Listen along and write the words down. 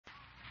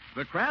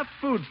The Kraft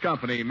Foods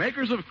Company,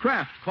 makers of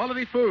Kraft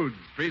Quality Foods,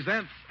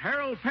 presents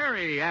Harold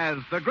Perry as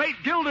the Great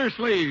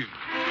Gildersleeve.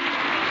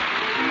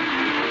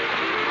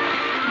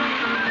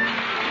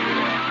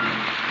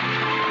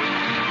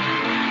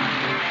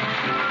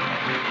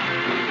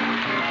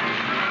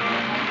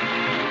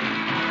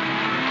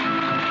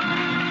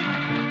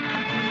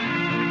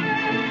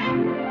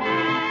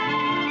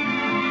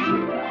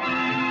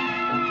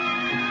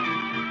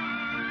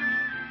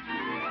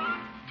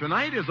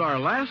 Tonight is our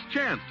last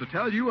chance to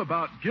tell you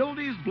about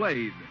Gildy's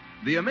Blade,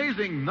 the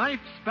amazing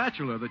knife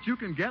spatula that you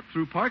can get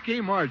through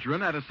Parquet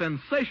Margarine at a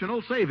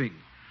sensational saving.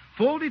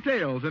 Full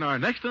details in our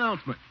next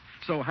announcement,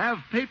 so have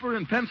paper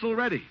and pencil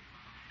ready.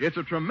 It's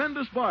a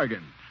tremendous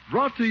bargain,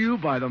 brought to you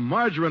by the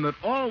margarine that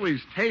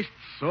always tastes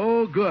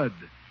so good,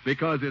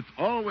 because it's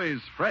always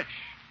fresh.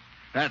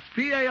 That's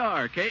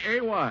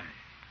P-A-R-K-A-Y,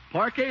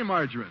 Parquet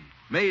Margarine,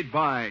 made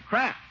by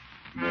Kraft.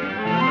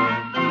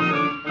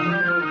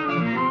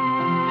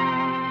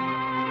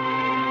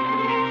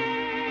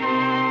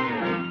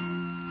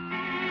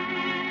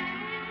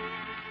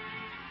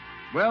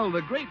 Well,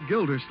 the great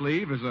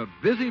Gildersleeve is a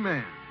busy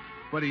man,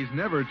 but he's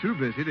never too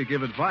busy to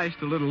give advice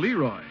to little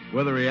Leroy,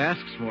 whether he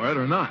asks for it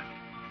or not.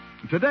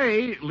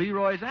 Today,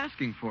 Leroy's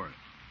asking for it.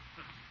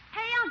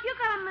 Hey, Unc, you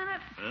got a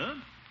minute?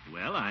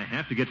 Well, I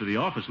have to get to the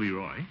office,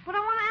 Leroy. But I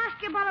want to ask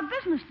you about a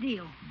business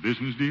deal.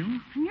 Business deal?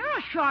 And you're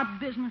a sharp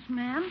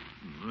businessman.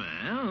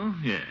 Well,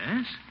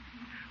 yes.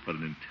 What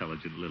an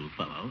intelligent little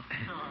fellow.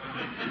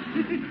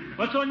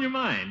 What's on your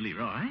mind,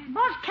 Leroy?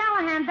 Buzz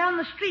Callahan down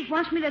the street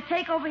wants me to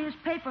take over his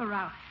paper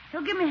route.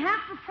 He'll give me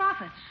half the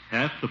profits.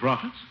 Half the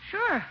profits?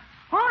 Sure.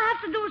 All I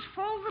have to do is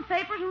fold the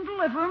papers and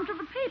deliver them to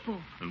the people.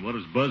 And what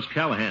does Buzz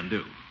Callahan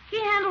do? He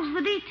handles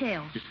the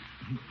details.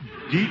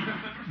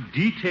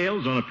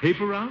 Details on a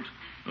paper route?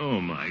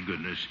 Oh, my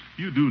goodness.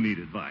 You do need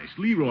advice.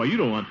 Leroy, you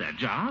don't want that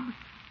job.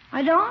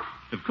 I don't?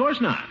 Of course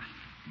not.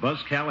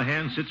 Buzz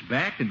Callahan sits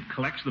back and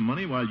collects the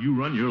money while you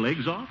run your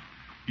legs off.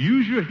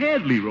 Use your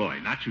head, Leroy,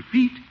 not your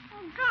feet.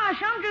 Oh,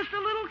 gosh, I'm just a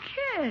little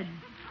kid.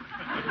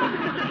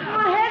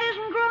 My head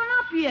isn't grown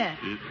up yet.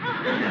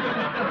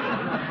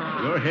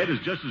 Your head is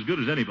just as good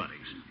as anybody's.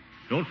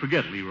 Don't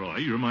forget, Leroy,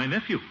 you're my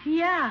nephew.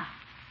 Yeah.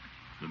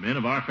 The men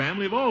of our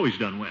family have always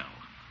done well.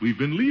 We've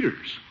been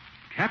leaders,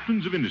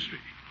 captains of industry.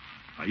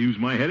 I use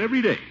my head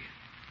every day.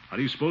 How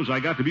do you suppose I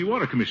got to be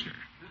water commissioner?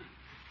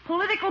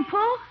 Political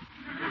pull?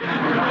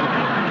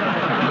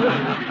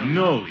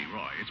 No,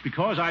 Leroy. It's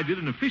because I did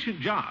an efficient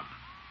job.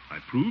 I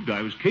proved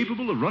I was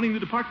capable of running the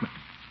department.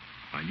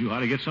 I knew how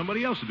to get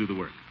somebody else to do the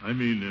work. I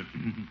mean,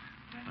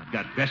 I've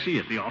got Bessie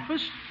at the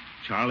office,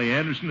 Charlie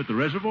Anderson at the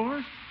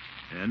reservoir,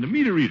 and a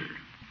meter reader.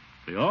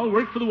 They all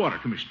work for the water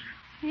commissioner.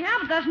 Yeah,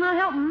 but that's not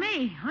helping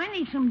me. I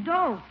need some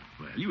dough.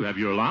 Well, you have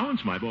your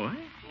allowance, my boy.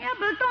 Yeah,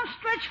 but it don't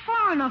stretch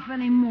far enough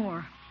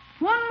anymore.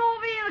 One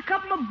movie and a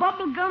couple of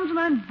bubble gums and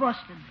I'm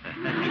busted.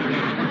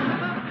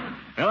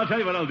 Well, I'll tell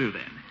you what I'll do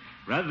then.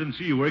 Rather than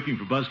see you working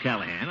for Buzz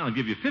Callahan, I'll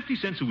give you 50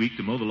 cents a week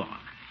to mow the lawn.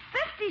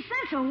 50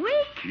 cents a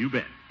week? You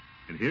bet.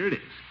 And here it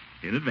is,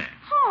 in advance.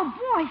 Oh,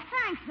 boy,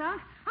 thanks,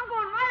 Unc. I'm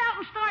going right out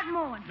and start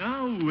mowing.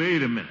 Now,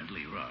 wait a minute,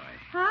 Leroy.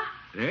 Huh?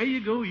 There you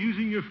go,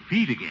 using your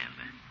feet again.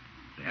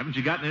 Haven't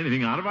you gotten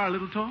anything out of our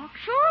little talk?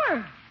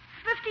 Sure.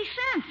 50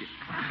 cents.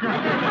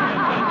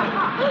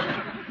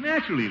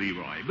 Naturally,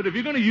 Leroy. But if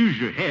you're going to use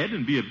your head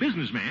and be a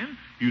businessman,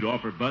 you'd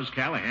offer Buzz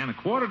Callahan a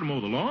quarter to mow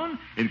the lawn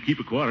and keep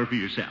a quarter for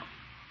yourself.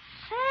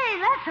 Say,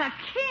 that's a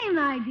keen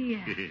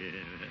idea.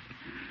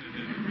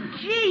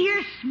 Gee,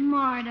 you're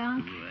smart,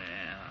 Unc.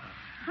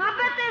 Well, I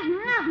bet there's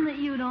nothing that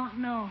you don't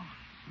know.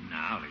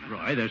 now,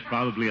 Leroy, there's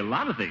probably a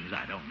lot of things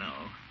I don't know.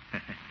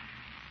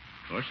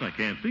 Of course, I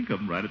can't think of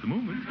them right at the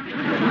moment.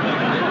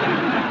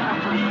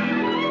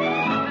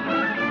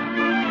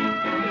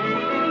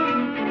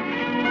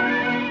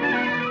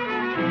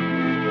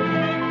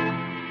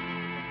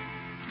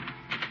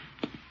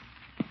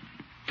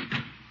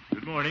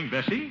 Good morning,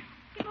 Bessie.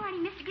 Good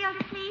morning, Mr.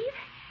 Gildersleeve.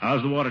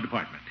 How's the water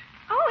department?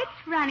 Oh,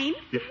 it's running.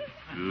 Good.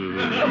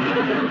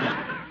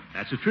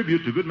 That's a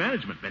tribute to good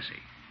management, Bessie.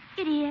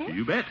 It is?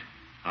 You bet.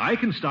 I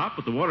can stop,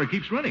 but the water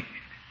keeps running.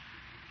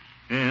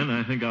 And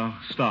I think I'll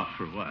stop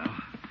for a while.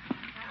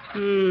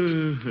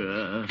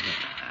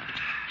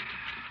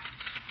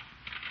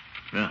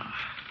 Now,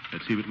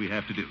 let's see what we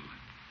have to do.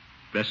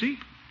 Bessie,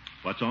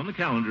 what's on the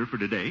calendar for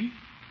today?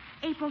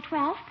 April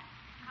 12th.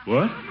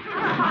 What?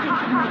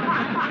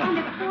 And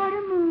a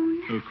quarter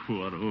moon. A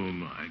quarter. Oh,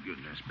 my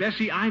goodness.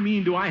 Bessie, I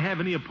mean, do I have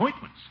any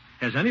appointments?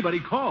 Has anybody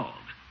called?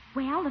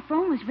 Well, the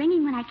phone was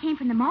ringing when I came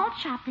from the malt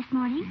shop this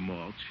morning.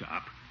 Malt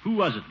shop? Who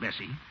was it,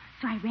 Bessie?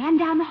 So I ran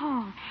down the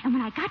hall, and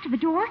when I got to the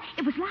door,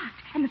 it was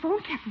locked, and the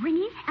phone kept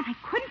ringing, and I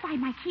couldn't find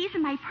my keys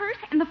in my purse,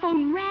 and the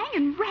phone rang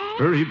and rang.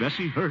 Hurry,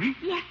 Bessie, hurry.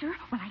 Yes, sir.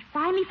 Well, I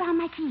finally found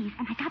my keys,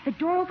 and I got the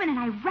door open, and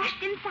I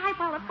rushed inside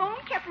while the phone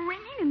kept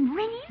ringing and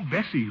ringing.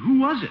 Bessie, who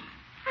was it?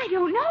 I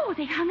don't know.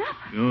 They hung up.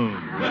 Oh.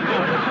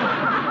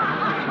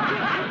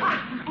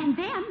 And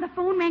then the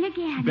phone rang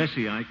again.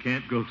 Bessie, I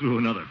can't go through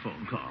another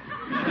phone call.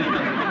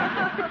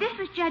 But this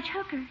was Judge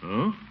Hooker.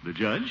 Oh, the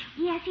judge?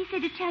 Yes, he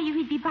said to tell you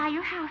he'd be by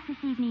your house this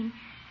evening.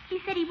 He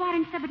said he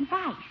wanted some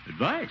advice.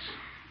 Advice?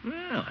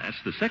 Well,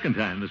 that's the second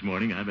time this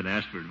morning I've been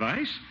asked for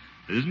advice.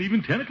 It isn't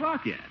even 10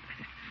 o'clock yet.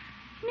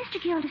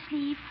 Mr.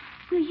 Gildersleeve,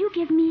 will you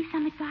give me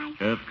some advice?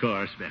 Of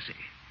course, Bessie.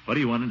 What do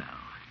you want to know?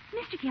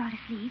 Mr.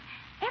 Gildersleeve,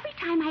 every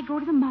time I go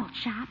to the malt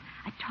shop,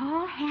 a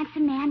tall,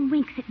 handsome man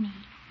winks at me.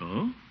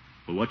 Oh?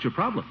 Well, what's your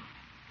problem?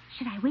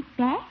 Should I wink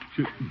back?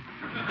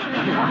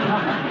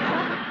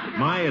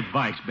 My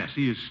advice,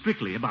 Bessie, is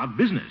strictly about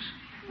business.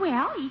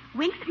 Well, he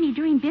winks at me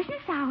during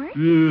business hours.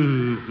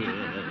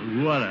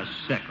 What a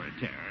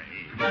secretary.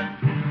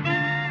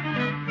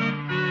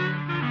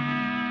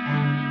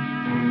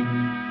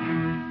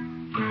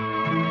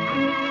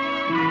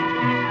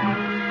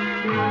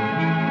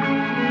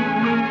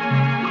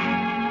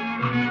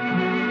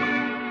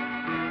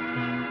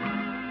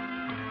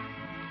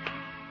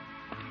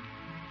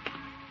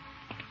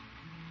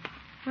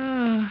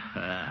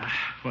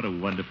 What a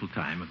wonderful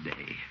time of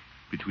day.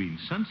 Between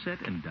sunset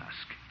and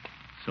dusk.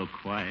 So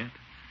quiet.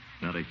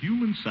 Not a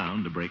human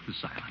sound to break the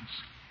silence.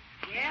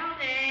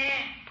 Gildy!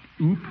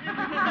 Oop.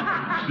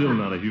 Still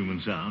not a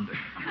human sound.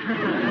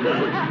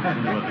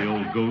 What the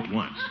old goat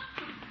wants.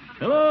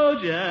 Hello,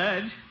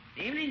 Judge.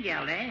 Evening,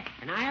 Gildy.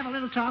 Can I have a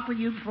little talk with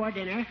you before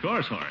dinner? Of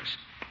course, Horace.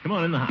 Come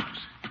on in the house.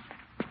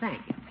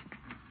 Thank you.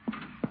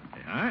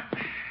 There you are.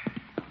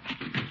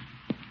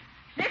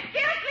 Miss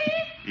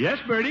Gildersleeve, Yes,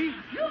 Bertie? you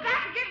got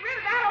to get rid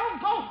of that old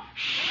goat.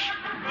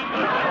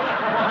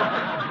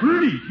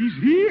 Bertie, he's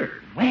here.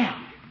 Well,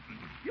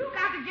 You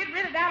got to get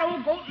rid of that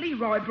old goat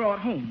Leroy brought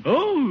home.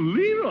 Oh,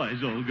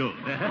 Leroy's old goat.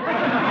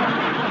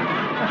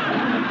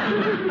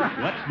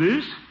 What's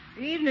this?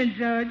 Evening,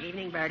 Judge.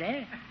 evening,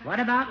 Bertie. What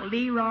about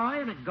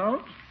Leroy and a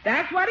goat?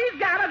 That's what he's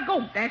got, a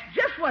goat. That's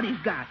just what he's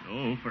got.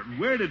 Oh,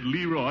 where did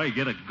Leroy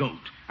get a goat?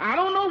 I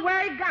don't know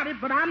where he got it,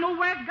 but I know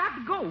where it's got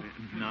to go.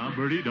 Now,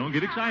 Bertie, don't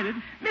get excited.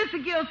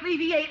 Mr. Gildersleeve,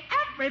 he ate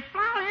every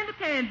flower in the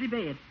pansy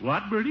bed.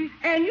 What, Bertie?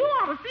 And you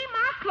ought to see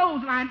my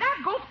clothesline.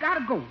 That goat's got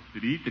to go.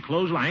 Did he eat the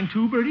clothesline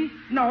too, Bertie?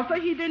 No, sir,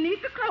 he didn't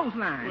eat the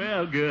clothesline.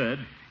 Well, good.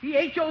 He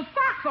ate your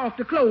socks off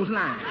the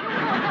clothesline.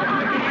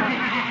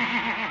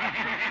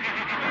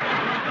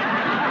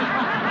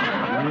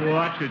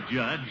 Watch it,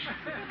 Judge.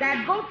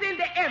 That goat's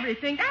into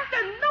everything. That's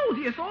the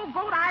nosiest old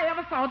goat I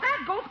ever saw.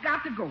 That goat's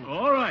got to go.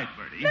 All right,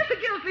 Bertie. Mr.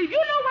 Gildersleeve, you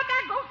know what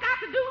that goat's got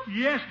to do?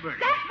 Yes, Bertie.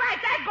 That's right,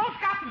 that goat's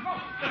got to go.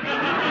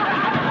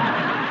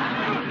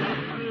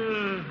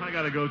 I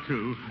gotta go,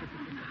 too.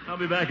 I'll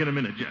be back in a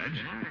minute, Judge.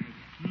 All right.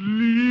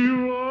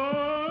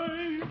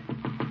 Leroy!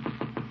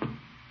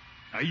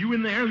 Are you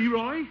in there,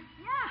 Leroy? Yeah,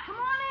 come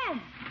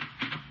on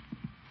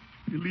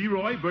in.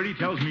 Leroy, Bertie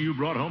tells me you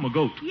brought home a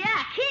goat. Yeah,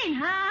 keen,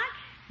 huh?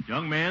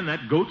 Young man,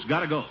 that goat's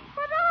gotta go.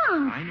 What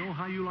on? I know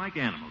how you like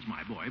animals,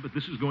 my boy, but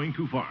this is going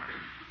too far.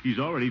 He's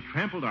already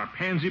trampled our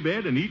pansy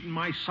bed and eaten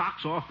my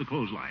socks off the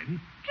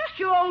clothesline. Just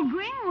your old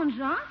green ones,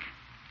 Unc.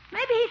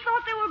 Maybe he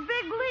thought they were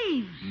big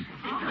leaves.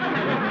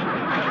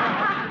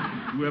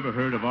 You ever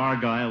heard of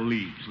Argyle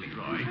leaves,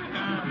 Leroy?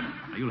 Now,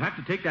 you'll have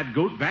to take that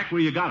goat back where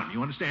you got him.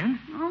 You understand?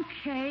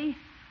 Okay.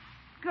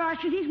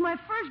 Gosh, and he's my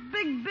first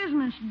big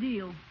business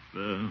deal.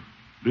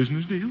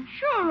 Business deal?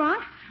 Sure,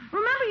 Unc.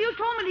 Remember you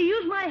told me to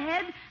use my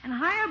head and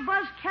hire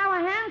Buzz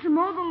Callahan to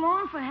mow the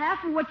lawn for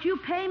half of what you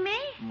pay me?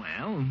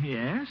 Well,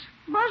 yes.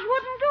 Buzz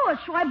wouldn't do it,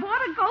 so I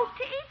bought a goat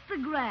to eat the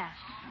grass.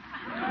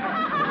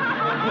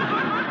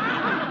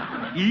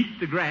 Eat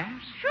the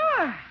grass?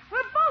 Sure.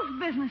 We're both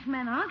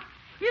businessmen, Unc.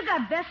 You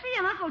got Bessie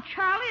and Uncle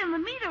Charlie and the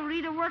meter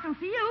reader working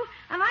for you,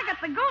 and I got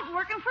the goat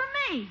working for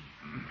me.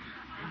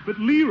 But,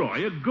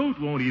 Leroy, a goat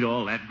won't eat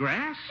all that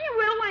grass. She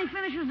will when he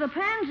finishes the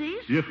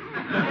pansies. Yep.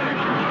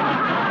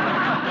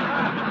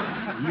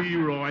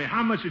 Leroy,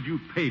 how much did you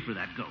pay for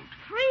that goat?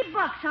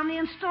 $3 on the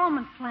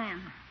installment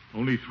plan.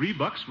 Only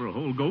 $3 for a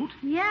whole goat?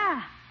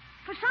 Yeah.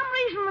 For some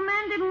reason, the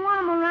man didn't want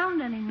him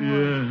around anymore.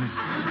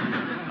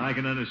 Yeah. I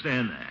can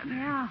understand that.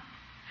 Yeah.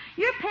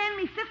 You're paying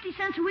me 50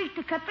 cents a week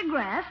to cut the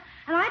grass,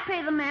 and I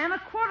pay the man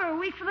 $25 a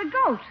week for the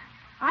goat.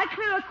 I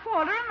clear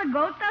 $25, and the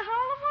goat does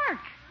all the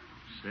work.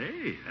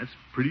 Say, that's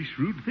pretty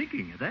shrewd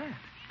thinking at that.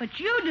 But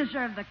you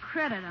deserve the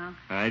credit, Unc.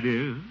 I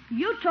do.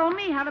 You told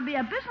me how to be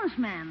a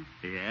businessman.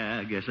 Yeah,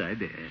 I guess I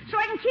did. So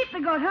I can keep the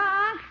goat,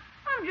 huh, Unc?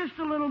 I'm just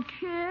a little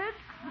kid.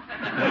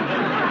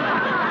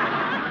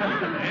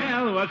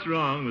 Well, what's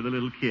wrong with a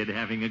little kid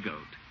having a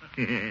goat?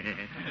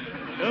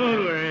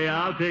 Don't worry,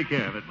 I'll take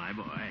care of it, my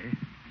boy.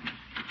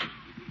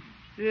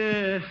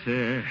 Yes,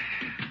 sir.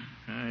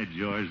 By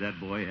George, that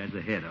boy has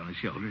a head on his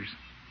shoulders.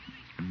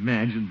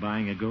 Imagine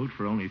buying a goat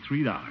for only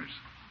 $3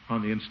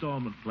 on the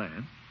installment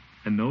plan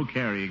and no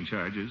carrying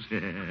charges.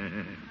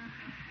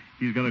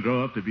 He's going to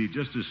grow up to be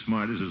just as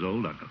smart as his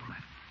old uncle.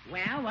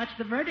 Well, what's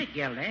the verdict,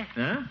 Gildy?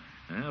 Huh?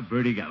 Well,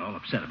 Bertie got all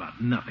upset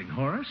about nothing,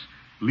 Horace.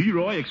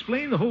 Leroy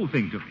explained the whole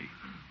thing to me.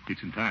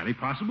 It's entirely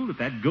possible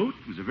that goat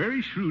was a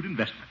very shrewd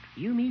investment.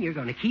 You mean you're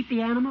going to keep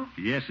the animal?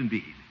 Yes,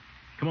 indeed.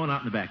 Come on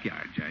out in the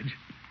backyard, Judge.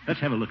 Let's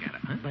have a look at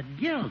him, huh? But,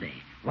 Gildy,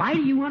 Why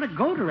do you want a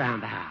goat around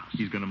the house?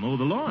 He's going to mow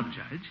the lawn,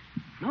 Judge.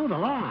 Mow the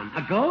lawn.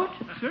 A goat?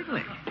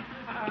 Certainly.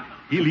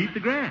 He'll eat the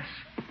grass.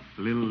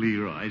 Little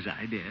Leroy's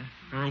idea.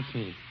 I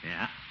see.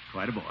 Yeah,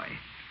 quite a boy.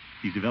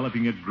 He's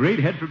developing a great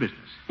head for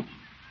business.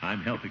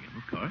 I'm helping him,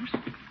 of course.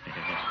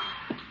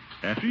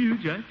 After you,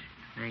 Judge.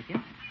 Thank you.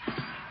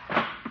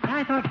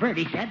 I thought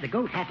Bertie said the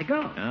goat had to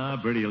go.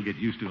 Bertie will get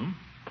used to him.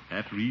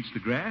 After he eats the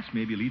grass,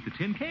 maybe he'll eat the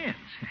tin cans.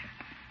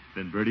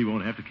 Then Bertie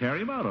won't have to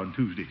carry him out on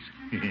Tuesdays.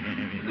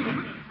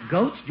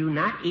 Goats do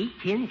not eat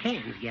tin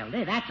cans,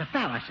 Gildy. That's a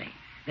fallacy.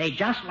 They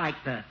just like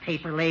the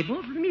paper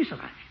labels and the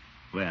mucilage.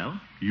 Well,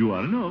 you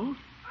ought to know.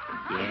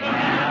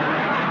 Yeah.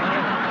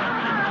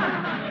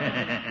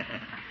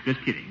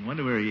 Just kidding.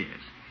 Wonder where he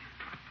is.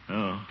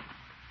 Oh,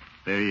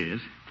 there he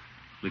is,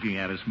 looking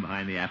at us from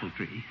behind the apple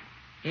tree.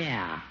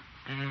 Yeah.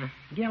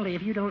 Gildy,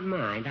 if you don't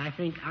mind, I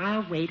think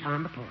I'll wait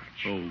on the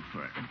porch. Oh,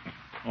 Fern.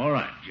 All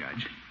right,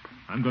 Judge.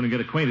 I'm going to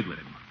get acquainted with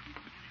him.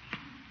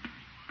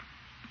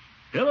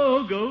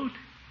 Hello, goat.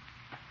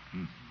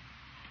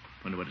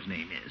 Wonder what his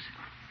name is.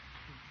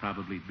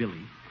 Probably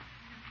Billy.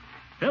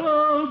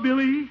 Hello,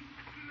 Billy.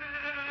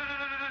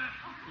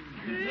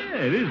 Yeah,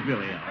 it is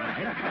Billy, all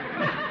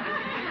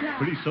right.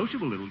 Pretty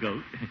sociable little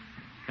goat.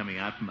 Coming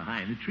out from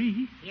behind the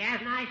tree. He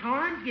has nice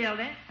horns,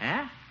 Gildy.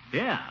 Huh?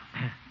 Yeah.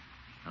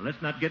 Now,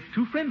 let's not get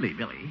too friendly,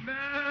 Billy.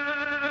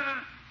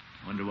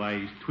 Wonder why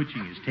he's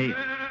twitching his tail.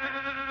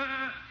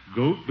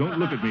 Goat, don't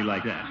look at me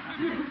like that.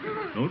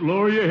 Don't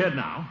lower your head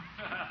now.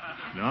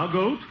 Now,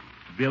 Goat,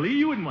 Billy,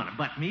 you wouldn't want to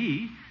butt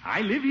me.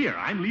 I live here.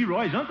 I'm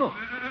Leroy's uncle.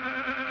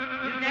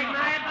 You take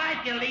my advice,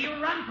 Gildy.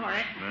 You run for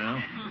it.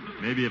 Well,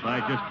 maybe if I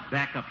just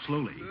back up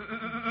slowly.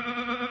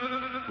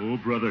 Oh,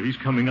 brother, he's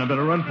coming. I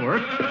better run for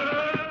it.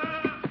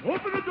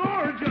 Open the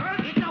door,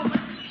 Judge. It's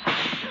open.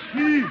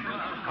 Please,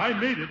 I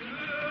made it.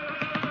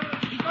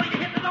 He's going to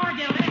hit the door,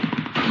 Gildy.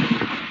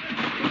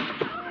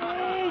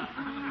 Oh,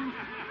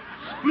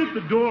 split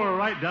the door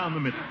right down the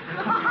middle.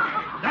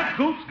 That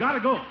goat's got to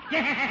go.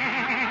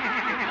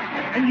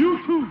 And you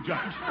too,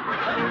 Judge.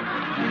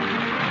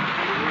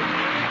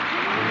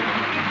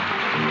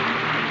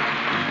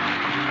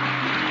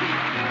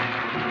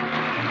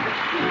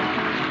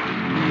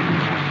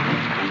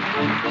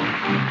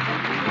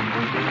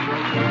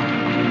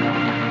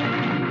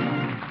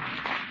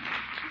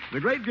 The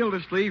great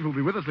Gildersleeve will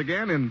be with us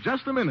again in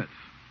just a minute.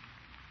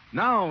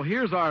 Now,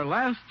 here's our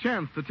last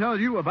chance to tell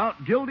you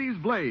about Gildy's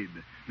Blade,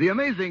 the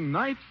amazing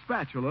knife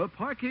spatula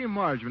Parquet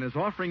Margarine is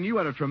offering you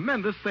at a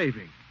tremendous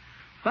saving.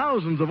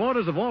 Thousands of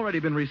orders have already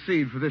been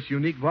received for this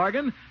unique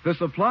bargain. The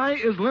supply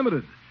is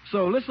limited,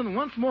 so listen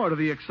once more to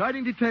the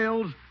exciting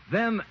details,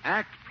 then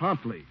act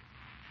promptly.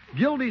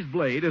 Gildy's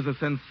Blade is a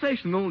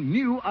sensational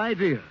new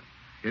idea.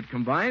 It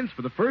combines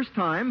for the first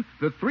time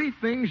the three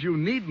things you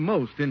need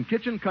most in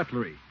kitchen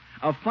cutlery: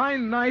 a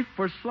fine knife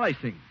for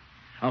slicing,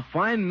 a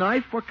fine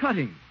knife for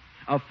cutting,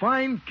 a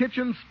fine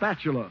kitchen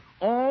spatula,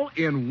 all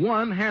in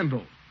one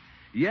handle.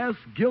 Yes,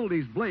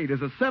 Gildy's Blade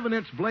is a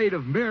 7-inch blade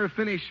of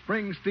mirror-finished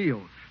spring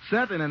steel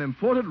set in an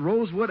imported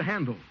rosewood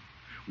handle.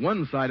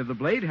 One side of the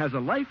blade has a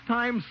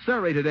lifetime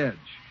serrated edge.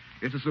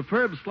 It's a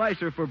superb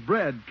slicer for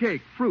bread,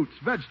 cake, fruits,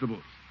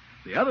 vegetables.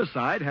 The other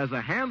side has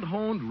a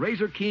hand-honed,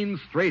 razor-keen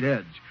straight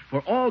edge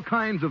for all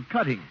kinds of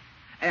cutting.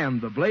 And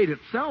the blade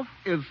itself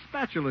is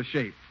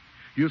spatula-shaped.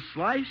 You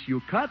slice,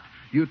 you cut,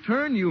 you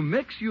turn, you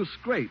mix, you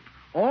scrape,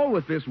 all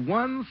with this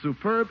one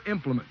superb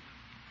implement.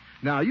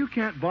 Now, you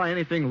can't buy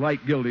anything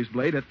like Gildy's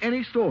Blade at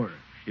any store.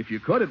 If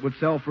you could, it would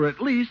sell for at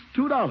least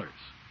 $2.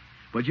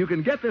 But you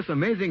can get this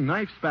amazing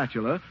knife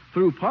spatula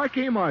through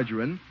Parquet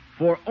Margarine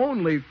for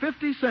only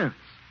 50 cents,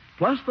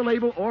 plus the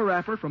label or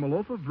wrapper from a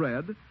loaf of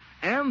bread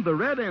and the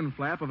red end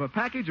flap of a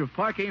package of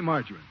Parquet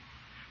Margarine.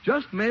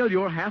 Just mail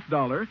your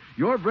 $50,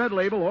 your bread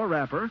label or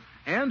wrapper,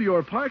 and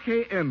your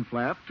Parquet end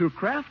flap to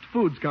Kraft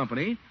Foods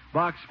Company,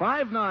 Box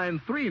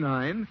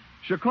 5939,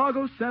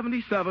 Chicago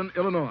 77,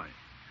 Illinois.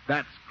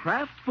 That's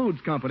Kraft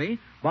Foods Company,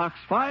 Box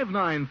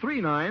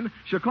 5939,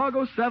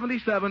 Chicago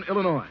 77,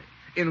 Illinois.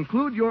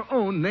 Include your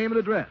own name and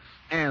address.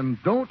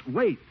 And don't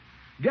wait.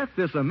 Get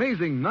this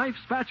amazing knife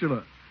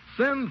spatula.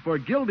 Send for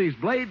Gildy's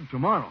Blade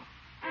tomorrow.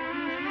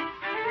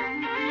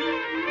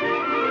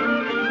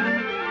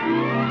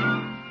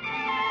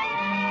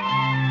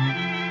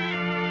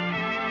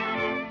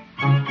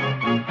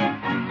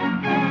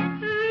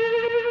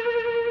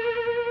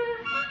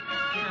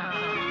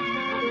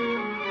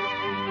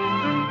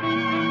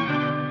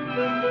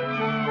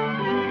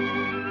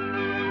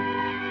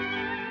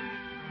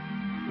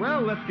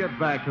 Well, let's get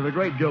back to the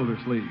great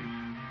Gildersleeve.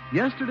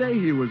 Yesterday,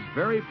 he was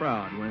very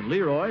proud when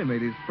Leroy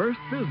made his first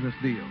business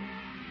deal,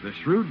 the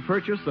shrewd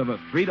purchase of a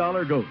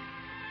 $3 goat.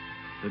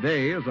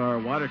 Today, as our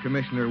water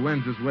commissioner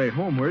wends his way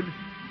homeward,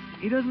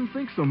 he doesn't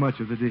think so much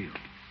of the deal.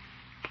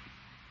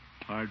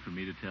 Hard for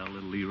me to tell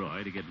little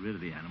Leroy to get rid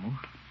of the animal.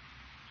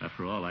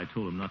 After all, I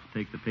told him not to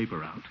take the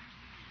paper out.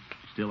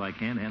 Still, I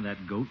can't have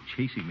that goat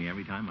chasing me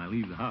every time I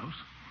leave the house.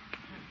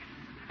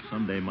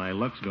 Someday my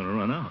luck's going to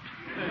run out.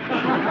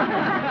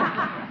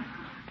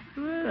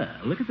 Well,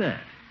 look at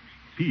that.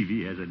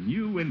 Peavy has a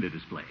new window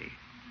display.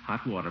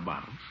 hot water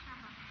bottles.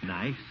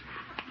 Nice.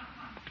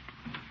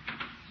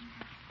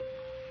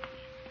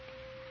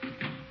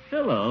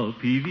 Hello,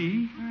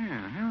 Peavy.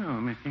 Well, hello,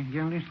 Mr.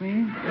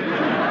 Gildersleeve.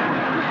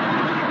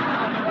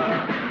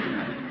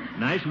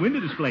 Nice window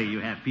display you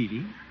have,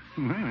 Peavy.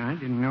 Well, I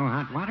didn't know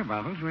hot water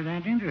bottles were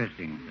that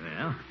interesting.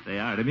 Well, they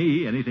are to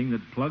me. Anything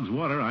that plugs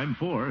water, I'm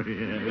for.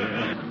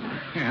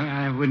 Well,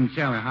 I wouldn't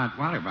sell a hot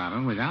water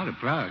bottle without a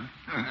plug.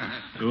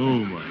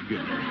 Oh, my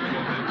goodness.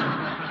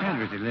 That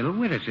was a little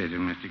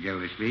witticism, Mr.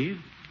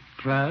 Gildersleeve.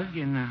 Plug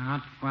in the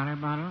hot water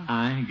bottle?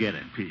 I get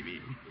it, Peavy.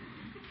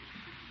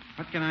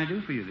 What can I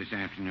do for you this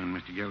afternoon,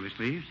 Mr.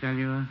 Gildersleeve? Sell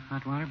you a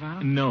hot water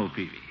bottle? No,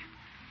 Peavy.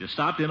 Just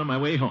stopped in on my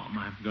way home.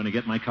 I'm going to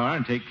get my car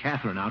and take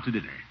Catherine out to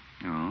dinner.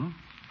 Oh?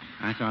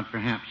 I thought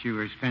perhaps you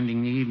were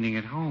spending the evening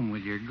at home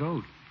with your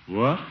goat.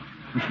 What?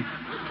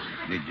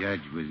 The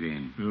judge was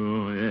in.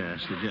 Oh,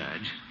 yes, the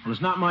judge. Well,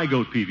 it's not my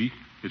goat, Peavy.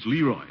 It's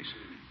Leroy's.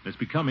 It's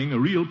becoming a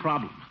real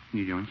problem.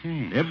 You don't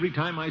say. Every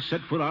time I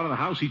set foot out of the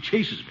house, he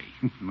chases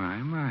me. My.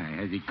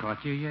 Has he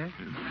caught you yet?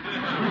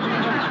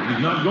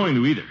 He's not going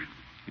to either.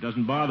 He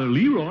doesn't bother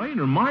Leroy,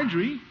 nor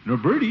Marjorie, nor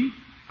Bertie.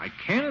 I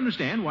can't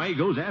understand why he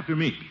goes after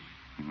me.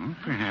 Well,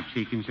 perhaps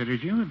he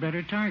considers you a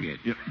better target.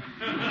 Yep.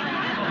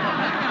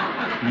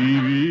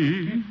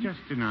 Peavy. Just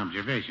an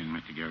observation,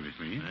 Mr.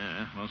 Gildersleeve.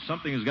 Well,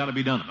 something has got to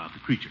be done about the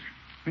creature.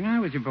 When I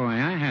was a boy,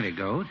 I had a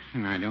goat,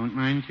 and I don't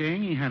mind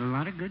saying he had a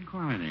lot of good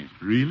qualities.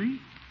 Really?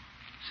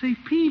 Say,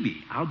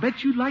 Peavy, I'll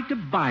bet you'd like to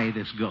buy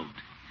this goat.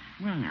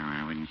 Well, no,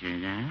 I wouldn't say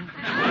that.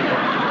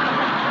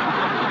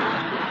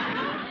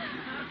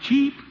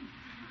 Cheap?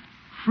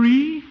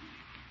 Free?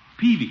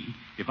 Peavy,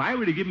 if I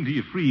were to give him to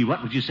you free,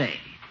 what would you say?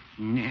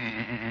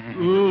 Nah.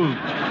 Ooh.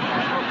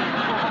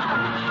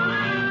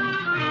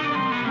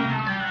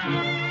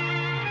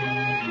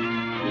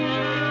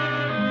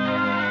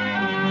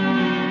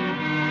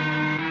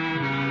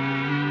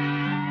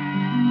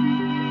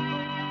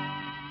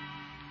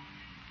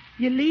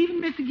 You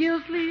leaving, Mr.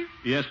 Gildersleeve?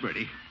 Yes,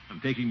 Bertie. I'm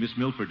taking Miss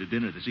Milford to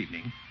dinner this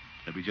evening.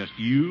 There'll be just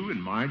you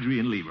and Marjorie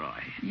and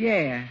Leroy.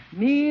 Yeah,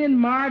 me and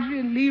Marjorie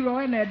and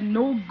Leroy and that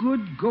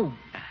no-good goat.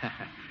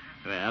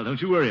 Well,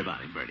 don't you worry about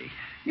him, Bertie.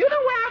 You know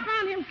where I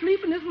found him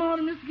sleeping this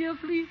morning, Mr.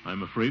 Gildersleeve?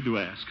 I'm afraid to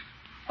ask.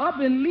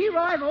 Up in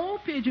Leroy's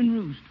old pigeon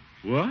roost.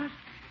 What?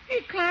 He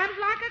climbs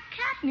like a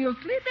cat and he'll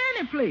sleep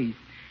any place.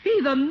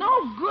 He's a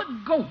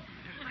no-good goat.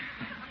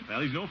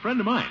 Well, he's no friend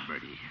of mine,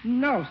 Bertie.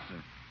 No,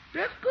 sir.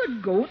 There's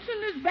good goats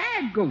and there's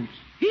bad goats.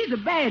 He's a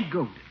bad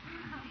goat.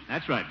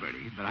 That's right,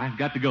 Bertie, but I've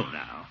got to go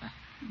now.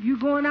 You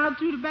going out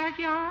through the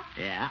backyard?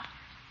 Yeah.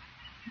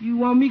 You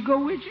want me to go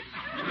with you?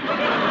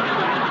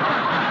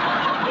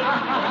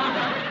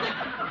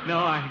 No,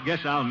 I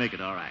guess I'll make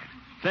it all right.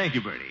 Thank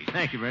you, Bertie.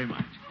 Thank you very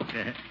much.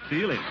 See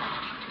you later.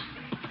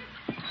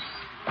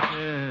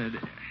 There.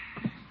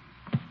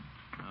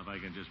 Now, if I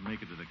can just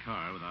make it to the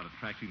car without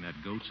attracting that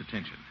goat's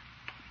attention.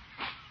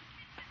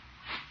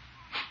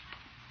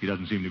 He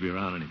doesn't seem to be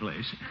around any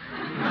place.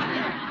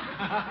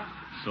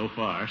 So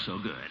far, so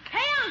good. Hey,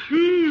 Uncle.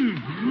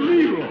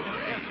 Leroy.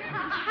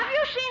 Have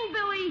you seen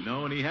Billy?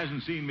 No, and he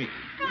hasn't seen me.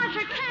 Gosh,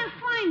 I can't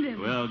find him.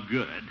 Well,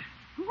 good.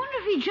 I wonder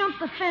if he jumped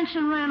the fence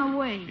and ran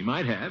away. He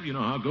might have. You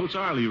know how goats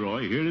are,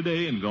 Leroy. Here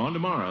today and gone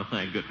tomorrow,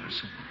 thank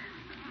goodness.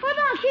 But,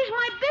 Unc, he's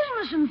my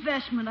business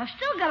investment. I've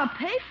still got to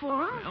pay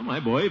for him. Well, my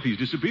boy, if he's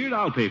disappeared,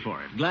 I'll pay for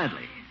it,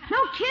 gladly.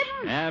 No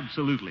kidding?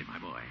 Absolutely, my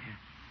boy.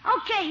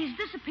 Okay, he's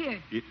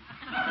disappeared.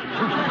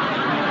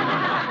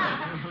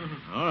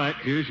 All right,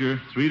 here's your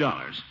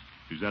 $3.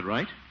 Is that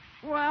right?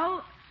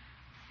 Well,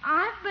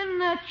 I've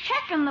been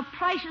checking the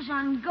prices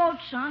on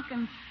goats, Unc,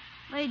 and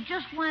they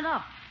just went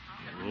up.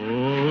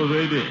 Oh,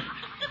 they did.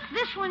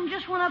 This one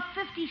just went up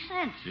 50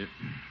 cents. Yeah.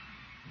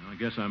 Well, I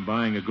guess I'm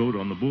buying a goat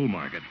on the bull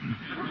market.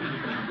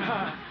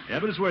 Yeah,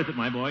 but it's worth it,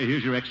 my boy.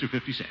 Here's your extra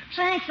 50 cents.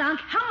 Thanks, Unc.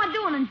 How am I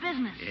doing in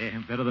business?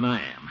 Yeah, better than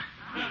I am.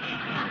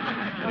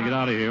 Gotta get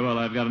out of here while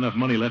I've got enough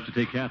money left to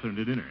take Catherine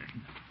to dinner.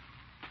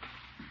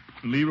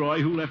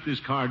 Leroy, who left this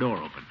car door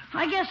open?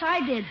 I guess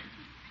I did.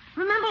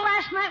 Remember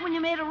last night when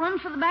you made a run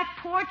for the back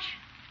porch?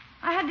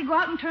 I had to go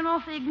out and turn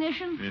off the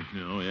ignition.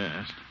 Oh,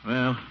 yes.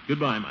 Well,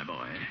 goodbye, my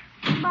boy.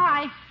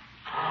 Bye.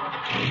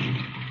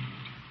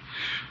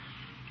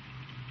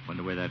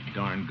 Wonder where that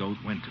darn goat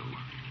went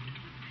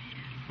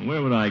to.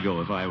 Where would I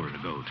go if I were a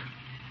goat?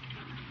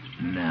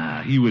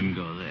 Nah, he wouldn't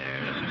go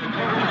there.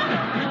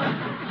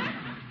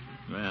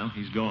 Well,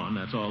 he's gone.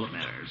 That's all that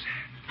matters.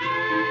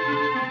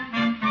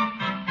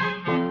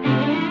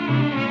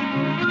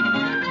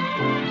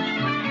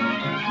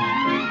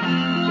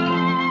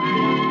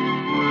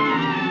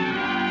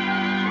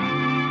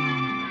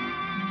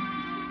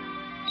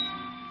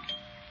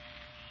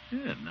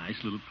 Yeah,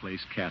 nice little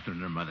place Catherine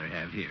and her mother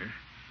have here.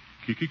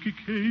 Katie,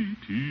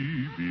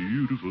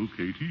 beautiful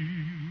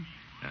Katie.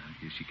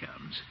 Here she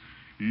comes.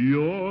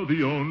 You're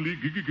the only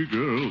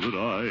girl that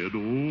I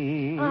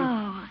adore.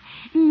 Oh,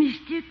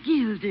 Mr.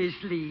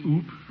 Gildersleeve.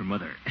 Oop, her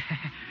mother.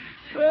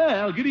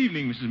 Well, good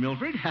evening, Mrs.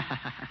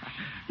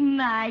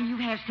 My, you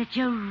have such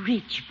a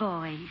rich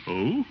voice.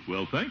 Oh,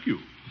 well, thank you.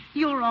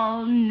 You're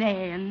all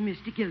Nan,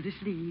 Mr.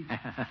 Gildersleeve.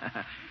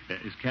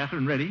 Is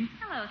Catherine ready?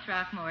 Hello,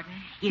 Throckmorton.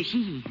 Here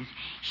she is.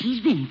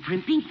 She's been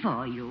primping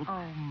for you.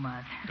 Oh,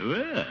 Mother.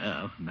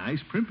 Well,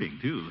 nice primping,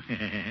 too.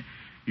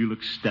 You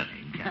look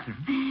stunning,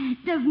 Catherine.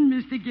 Doesn't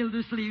Mr.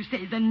 Gildersleeve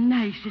say the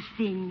nicest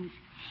things?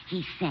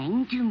 He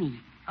sang to me.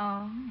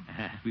 Oh.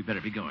 We better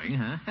be going,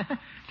 huh?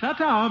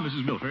 Ta-ta,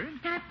 Mrs. Milford.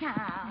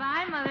 Ta-ta.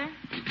 Bye, Mother.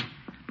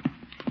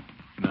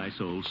 Nice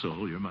old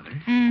soul, your mother.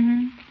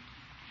 Mm-hmm.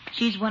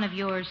 She's one of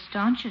your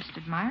staunchest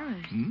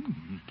admirers.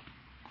 Mm.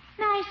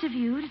 Nice of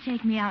you to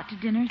take me out to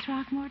dinner,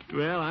 Throckmorton.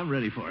 Well, I'm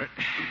ready for it.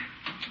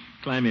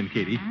 Climb in,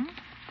 Katie. Huh?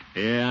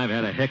 Yeah, I've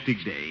had a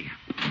hectic day.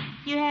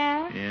 You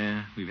have?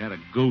 Yeah, we've had a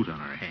goat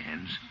on our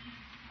hands.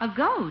 A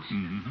goat?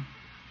 Mm-hmm.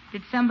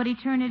 Did somebody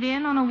turn it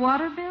in on a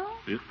water bill?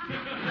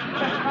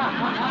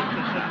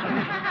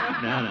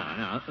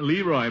 No.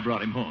 Leroy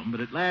brought him home,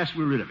 but at last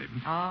we're rid of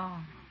him. Oh.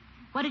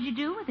 What did you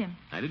do with him?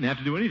 I didn't have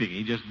to do anything.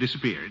 He just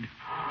disappeared.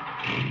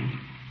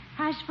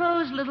 I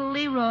suppose little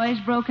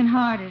Leroy's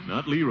broken-hearted.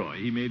 Not Leroy.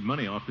 He made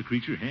money off the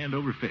creature hand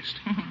over fist.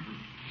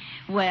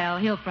 Well,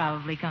 he'll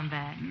probably come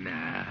back.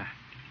 Nah.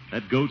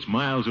 That goat's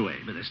miles away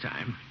by this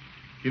time.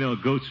 You know,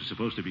 goats are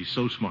supposed to be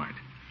so smart.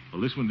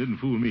 Well, this one didn't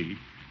fool me.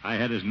 I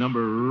had his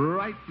number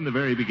right from the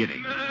very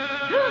beginning.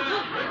 Good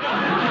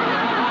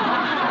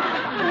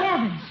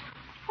heavens.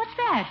 What's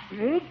that?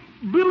 Oh,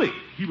 Billy.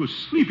 He was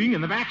sleeping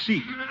in the back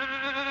seat.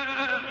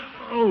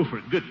 Oh, for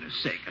goodness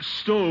sake, a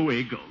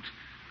stowaway goat.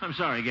 I'm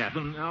sorry,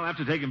 Catherine. I'll have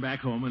to take him back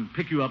home and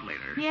pick you up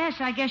later.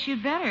 Yes, I guess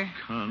you'd better.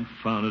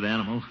 Confounded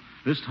animal.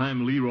 This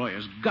time Leroy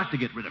has got to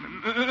get rid of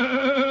him.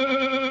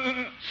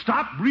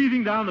 Stop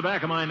breathing down the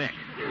back of my neck.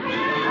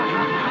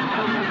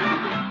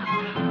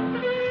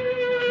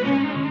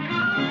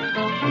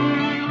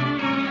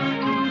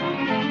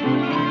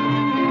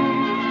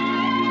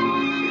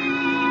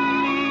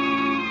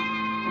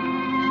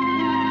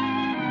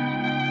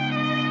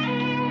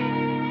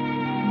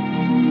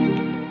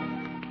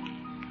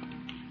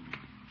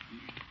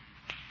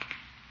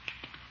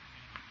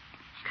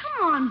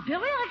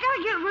 Billy, I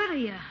gotta get rid of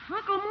you.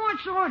 Uncle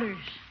Mort's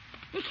orders.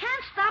 You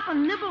can't stop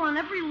and nibble on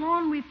every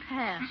lawn we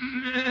pass.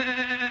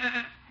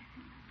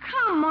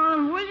 Come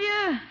on, will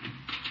you?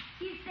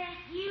 Is that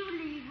you,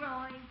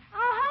 Leroy?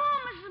 Oh, hello,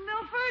 Mrs.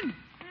 Milford.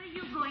 Where are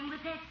you going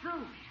with that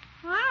goat?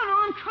 I don't know.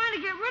 I'm trying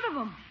to get rid of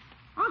him.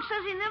 Unc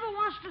says he never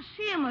wants to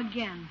see him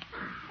again.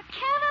 I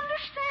can't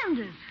understand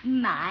it.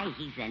 My,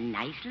 he's a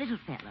nice little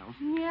fellow.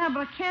 Yeah,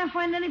 but I can't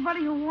find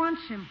anybody who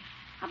wants him.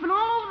 I've been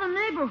all over the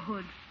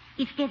neighborhood.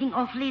 It's getting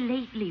awfully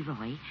late,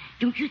 Leroy.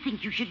 Don't you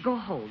think you should go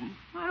home?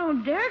 I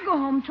don't dare go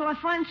home till I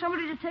find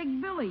somebody to take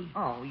Billy.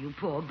 Oh, you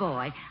poor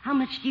boy. How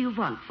much do you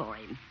want for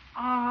him?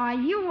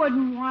 You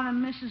wouldn't want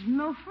him, Mrs.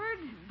 Milford.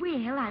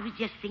 Well, I was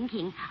just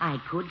thinking I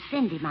could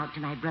send him out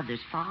to my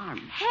brother's farm.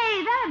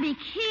 Hey, that'd be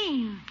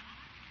keen.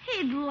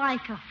 He'd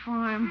like a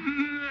farm.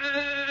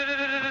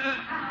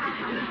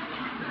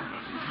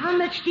 How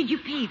much did you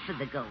pay for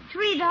the goat?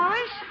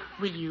 $3.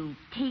 Will you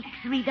take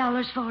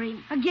 $3 for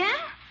him? Again?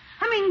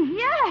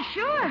 Yeah,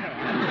 sure.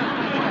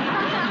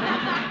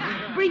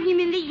 Bring him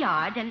in the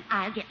yard, and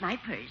I'll get my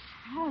purse.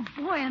 Oh,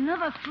 boy,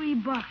 another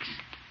 $3.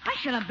 I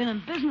should have been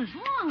in business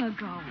long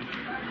ago.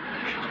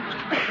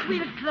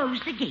 We'll close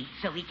the gate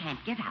so he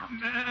can't get out.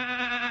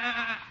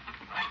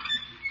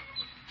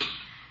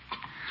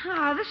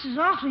 This is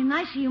awfully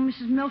nice of you,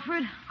 Mrs.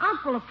 Milford.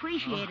 Unc will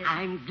appreciate it.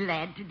 I'm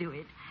glad to do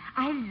it.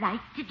 I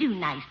like to do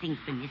nice things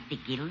for Mr.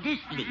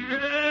 Gildersleeve.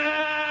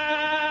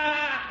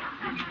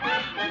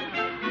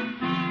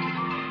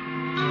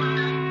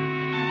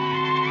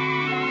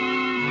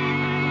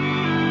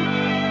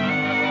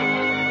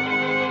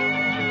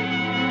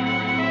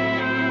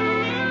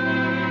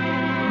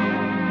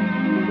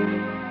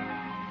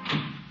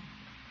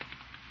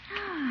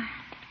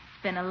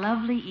 It's been a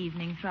lovely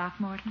evening,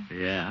 Throckmorton.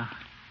 Yeah.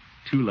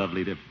 Too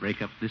lovely to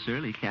break up this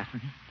early,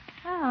 Catherine.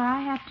 Oh,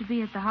 I have to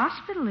be at the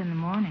hospital in the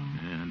morning.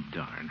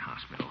 Darn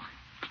hospital.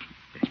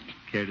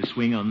 Care to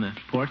swing on the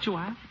porch a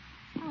while?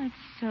 Oh, it's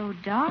so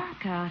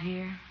dark out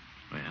here.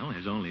 Well,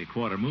 there's only a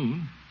quarter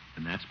moon,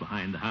 and that's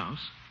behind the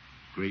house.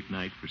 Great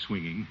night for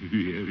swinging.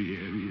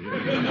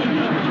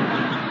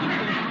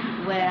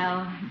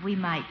 Well, we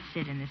might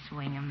sit in the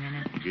swing a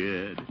minute.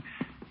 Good.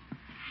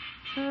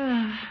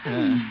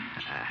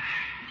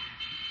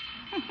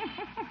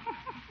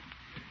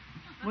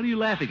 What are you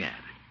laughing at?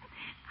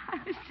 I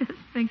was just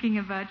thinking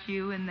about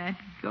you and that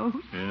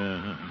goat.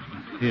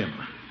 Him.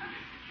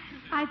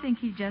 I think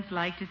he just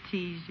liked to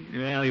tease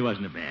you. Well, he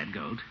wasn't a bad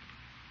goat.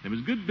 It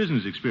was good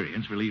business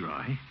experience for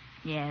Leroy.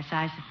 Yes,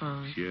 I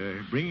suppose.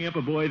 Sure. Bringing up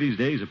a boy these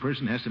days, a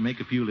person has to make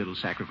a few little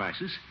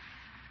sacrifices.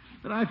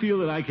 But I feel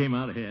that I came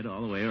out ahead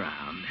all the way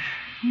around.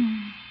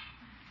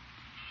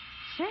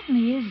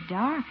 Certainly is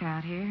dark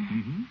out here.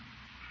 Mm-hmm.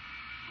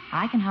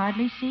 I can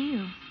hardly see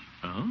you.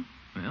 Oh?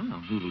 Well,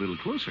 I'll move a little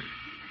closer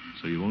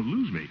so you won't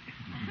lose me.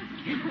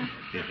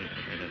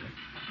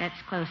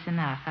 That's close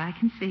enough. I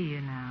can see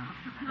you now.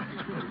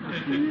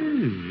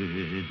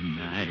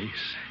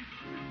 Nice.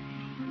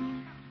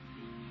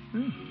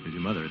 There's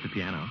your mother at the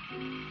piano.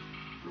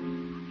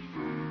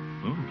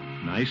 Oh,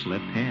 nice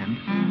left hand.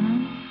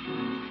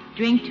 Mm-hmm.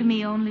 Drink to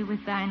me only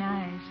with thine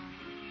eyes.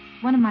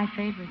 One of my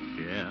favorites.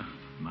 Yeah,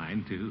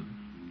 mine too.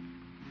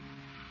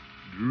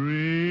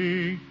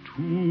 Drink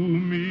to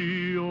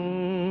me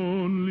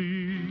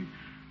only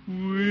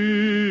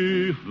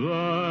with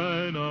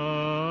thine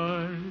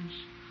eyes,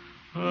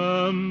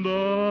 and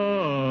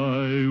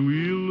I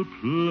will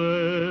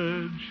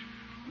pledge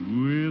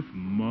with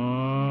mine.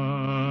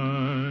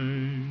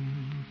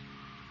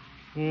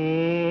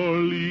 Or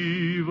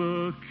leave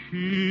a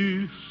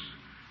kiss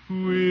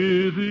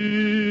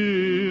within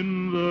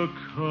the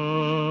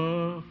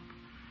cup,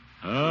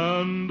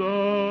 and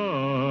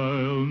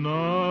I'll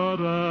not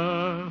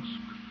ask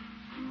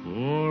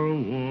for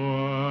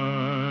wine.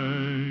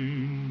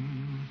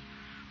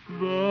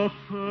 The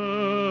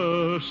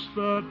thirst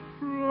that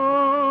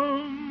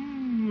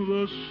from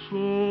the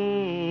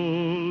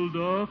soul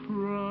doth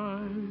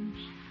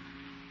rise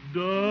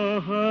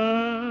doth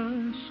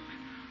ask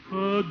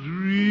a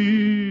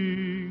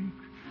drink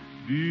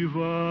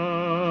divine.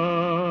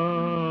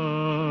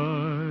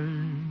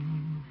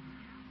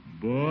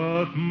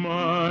 But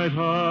might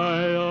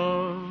I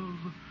of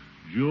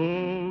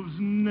Jove's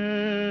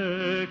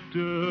nectar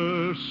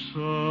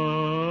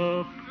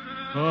sup,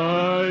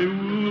 I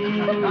would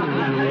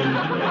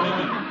not.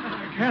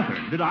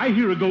 Catherine, did I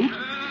hear a goat?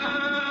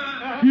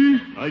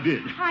 I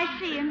did. I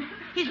see him.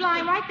 He's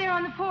lying right there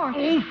on the porch.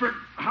 Oh,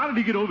 how did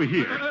he get over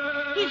here?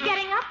 He's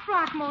getting up,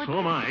 Throckmorton. So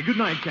am I. Good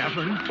night,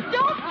 Catherine.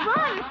 Don't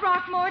run,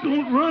 Throckmorton.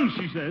 Don't run,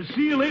 she says.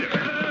 See you later. Look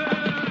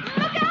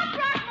out,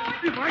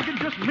 Throckmorton. If I can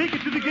just make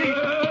it to the gate.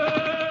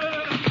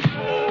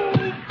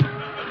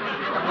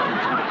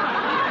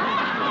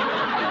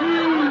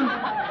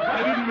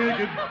 I didn't make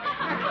it.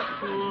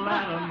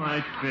 Flat on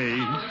my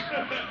face.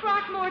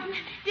 Throckmorton,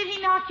 did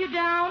he knock you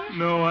down?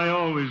 No, I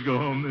always go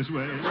home this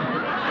way.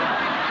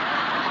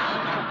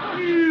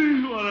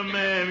 What a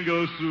man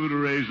goes through to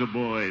raise a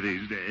boy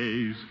these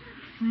days.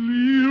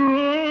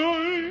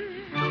 Leroy.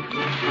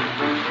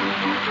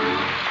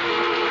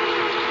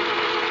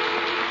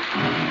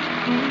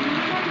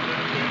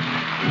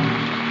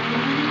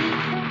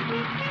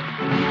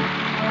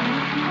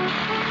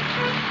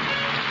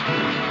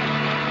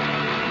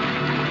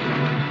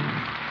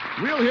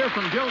 We'll hear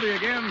from Gildy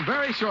again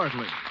very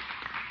shortly.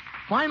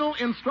 Final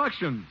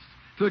instructions.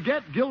 To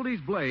get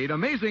Gildy's Blade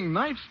Amazing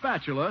Knife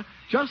Spatula,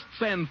 just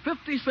send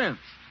 50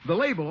 cents, the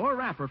label or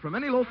wrapper from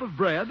any loaf of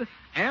bread,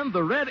 and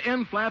the red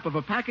end flap of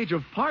a package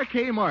of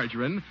Parquet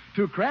margarine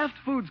to Kraft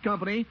Foods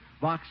Company,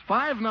 Box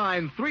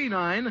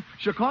 5939,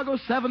 Chicago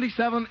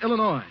 77,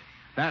 Illinois.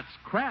 That's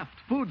Kraft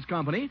Foods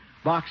Company,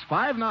 Box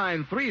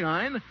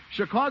 5939,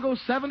 Chicago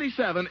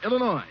 77,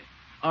 Illinois.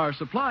 Our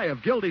supply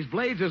of Gildy's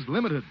Blades is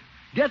limited.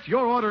 Get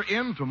your order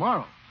in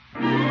tomorrow.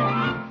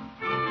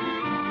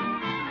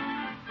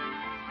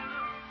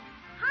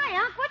 Hi,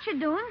 Unc. What you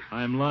doing?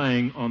 I'm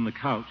lying on the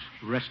couch,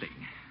 resting.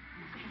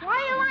 Why are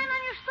you lying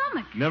on your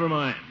stomach? Never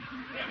mind.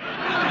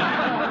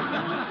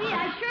 Gee,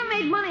 I sure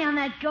made money on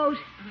that goat.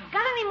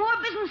 Got any more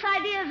business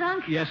ideas,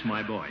 Unc? Yes,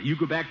 my boy. You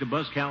go back to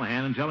Buzz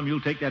Callahan and tell him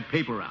you'll take that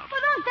paper out.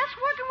 But, Unc, that's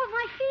working with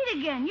my feet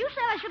again. You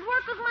said I should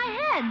work with my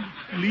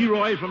head.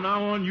 Leroy, from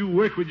now on, you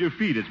work with your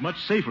feet. It's much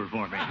safer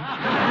for me.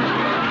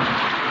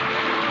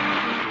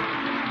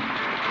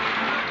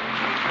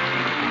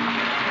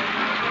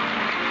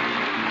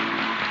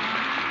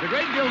 The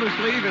Great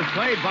Gildersleeve is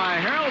played by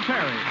Harold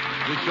Perry.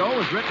 The show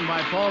was written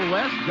by Paul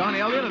West,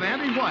 Johnny Elliott, and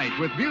Andy White,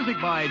 with music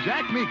by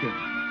Jack Meakin.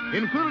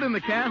 Included in the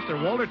cast are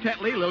Walter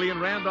Tetley, Lillian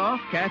Randolph,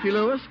 Kathy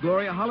Lewis,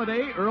 Gloria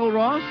Holliday, Earl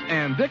Ross,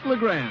 and Dick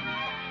LeGrand.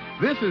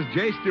 This is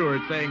Jay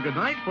Stewart saying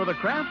goodnight for the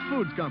Kraft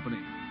Foods Company,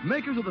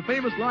 makers of the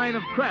famous line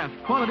of Kraft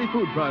quality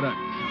food products.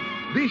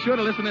 Be sure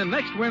to listen in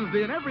next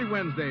Wednesday and every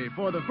Wednesday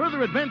for the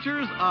further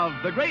adventures of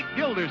the Great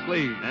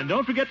Gildersleeve. And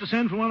don't forget to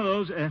send for one of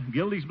those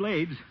Gildy's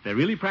Blades. They're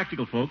really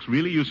practical, folks,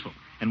 really useful.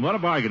 And what a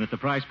bargain at the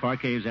price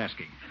Parquet is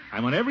asking.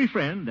 I want every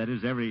friend, that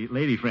is every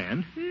lady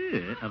friend,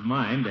 of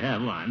mine to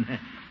have one.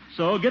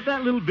 So get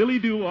that little Billy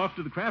Doo off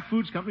to the Kraft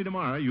Foods Company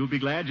tomorrow. You'll be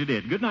glad you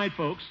did. Good night,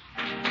 folks.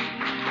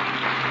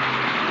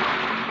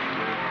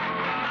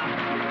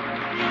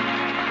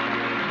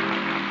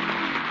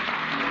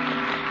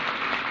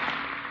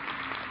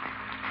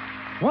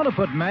 Want to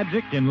put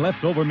magic in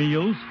leftover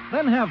meals?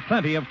 Then have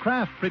plenty of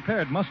Kraft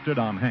prepared mustard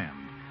on hand.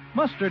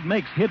 Mustard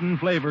makes hidden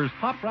flavors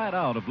pop right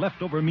out of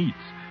leftover meats,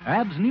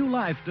 adds new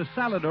life to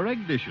salad or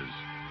egg dishes.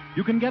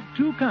 You can get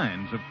two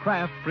kinds of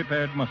Kraft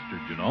prepared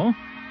mustard, you know.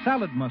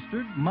 Salad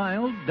mustard,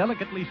 mild,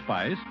 delicately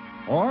spiced,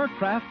 or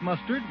Kraft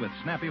mustard with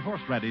snappy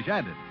horseradish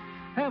added.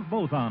 Have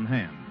both on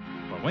hand.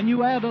 For when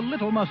you add a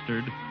little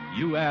mustard,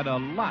 you add a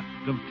lot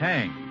of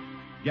tang.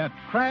 Get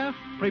Kraft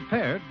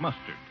prepared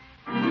mustard.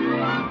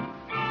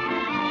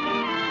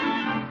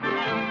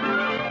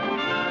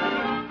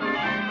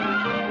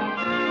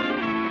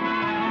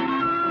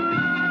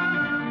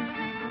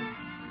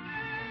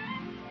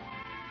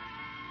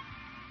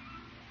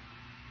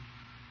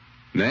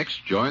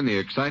 Next, join the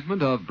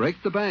excitement of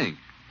Break the Bank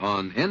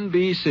on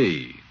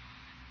NBC.